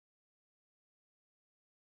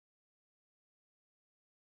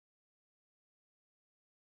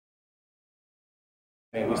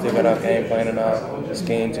We still got our game plan and our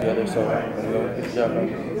scheme together, so we're going to get the job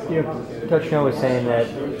done. Coach Snow was saying that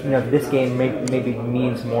this game maybe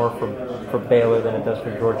means more for Baylor than it does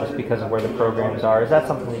for Georgia just because of where the programs are. Is that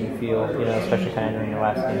something that you feel, especially kind of during your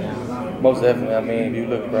last game now? Most definitely. I mean, if you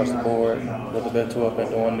look across the board, what the Big 12 been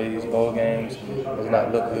doing these bowl games does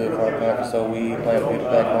not look good for our conference. So we plan to get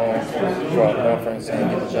back home for our conference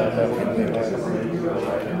and get the job done. Get the big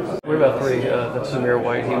win. We're about three. That's Zamir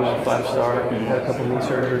White. He was a 5-star. Had a couple knee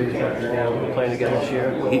surgeries, but we're playing again this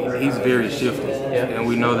year. He's very shifty, and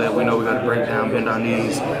we know that. We got to break down, bend our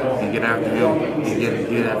knees, and get after him, and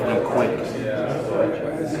get after him quick.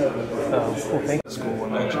 Thank you. School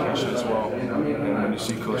and education as well. And when you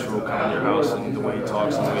see Coach Rule come in your house and the way he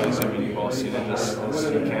talks and the way he's you've all seen it.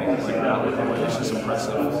 You can't keep it out with him. It's just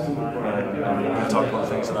impressive. And he talked about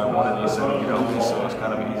things that I wanted. He said he'd help me, so it's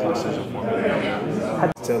kind of an easy decision for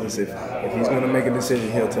me. Tell us if he's going to make a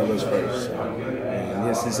decision, he'll tell us first. And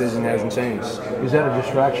his decision hasn't changed. Is that a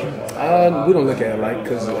distraction? We don't look at it like,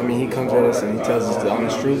 because I mean, he comes at us and he tells us the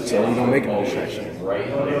honest truth, so we don't make it a distraction.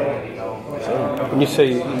 When you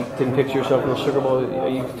say you didn't picture yourself in the Sugar Bowl, are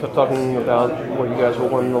you talking about where you guys were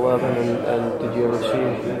 1-11, and did you ever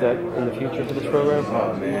see that in the future for this program?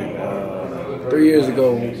 Oh man, 3 years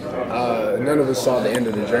ago, none of us saw the end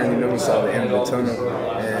of the journey, none of us saw the end of the tunnel,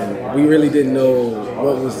 and we really didn't know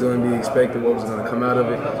what was going to be expected, what was going to come out of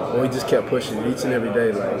it, but we just kept pushing each and every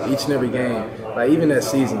day, like each and every game. Like even that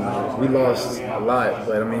season, we lost a lot,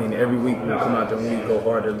 but I mean, every week we would come out there and we'd go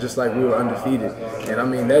harder, just like we were undefeated. And I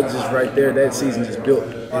mean, that just right there, that season just built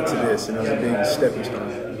into this, and it was a big stepping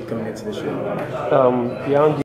stone coming into this year. Beyond